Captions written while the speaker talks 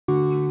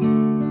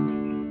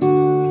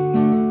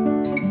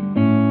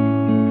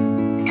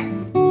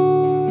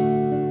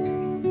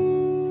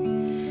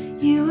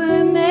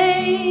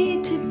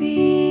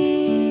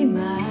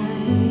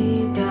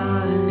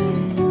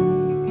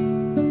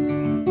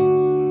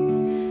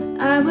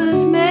I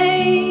was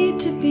made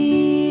to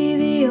be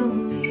the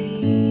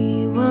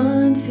only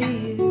one for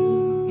you.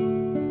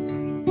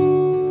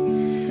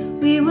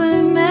 We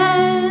were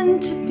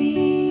meant to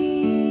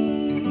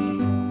be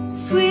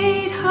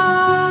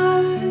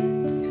sweethearts,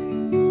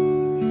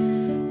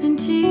 and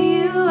to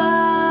you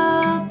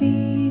I'll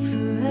be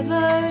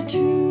forever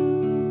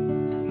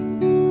true.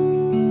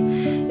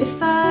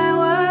 If I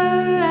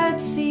were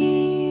at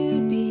sea,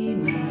 you'd be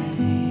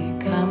my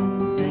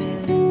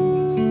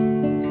compass,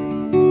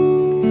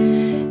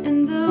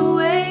 and the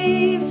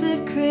waves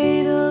that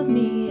cradled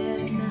me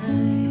at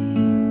night,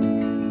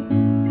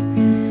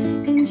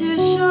 and your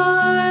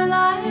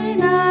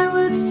shoreline I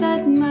would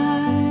set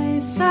my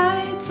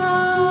sights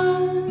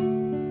on,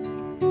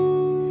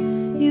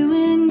 you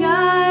in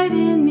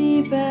guiding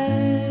me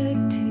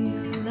back to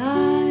your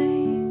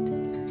light.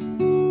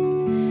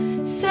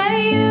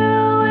 Say you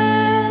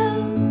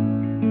will,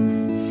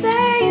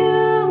 say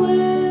you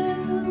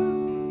will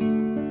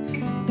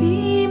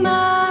be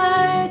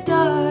my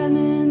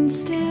darling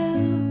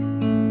still.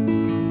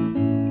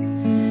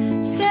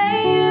 Say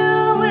you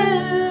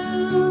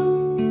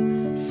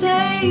will,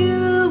 say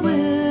you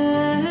will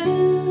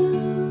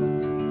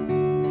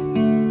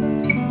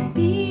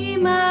be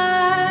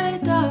my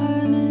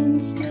darling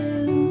still.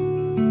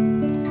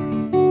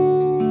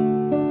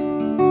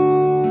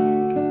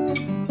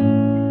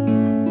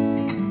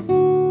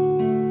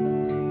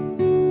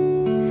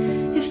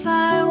 If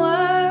I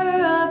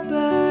were a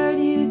bird,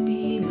 you'd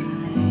be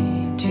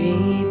my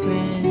tree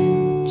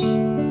branch,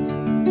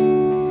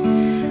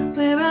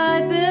 where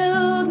I'd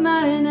build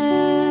my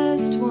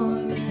nest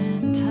warm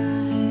and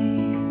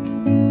tight,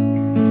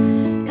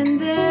 and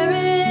there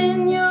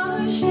in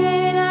your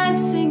shade I'd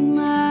sing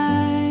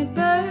my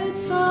bird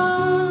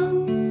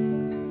songs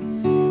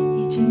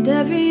each and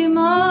every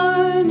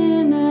morning.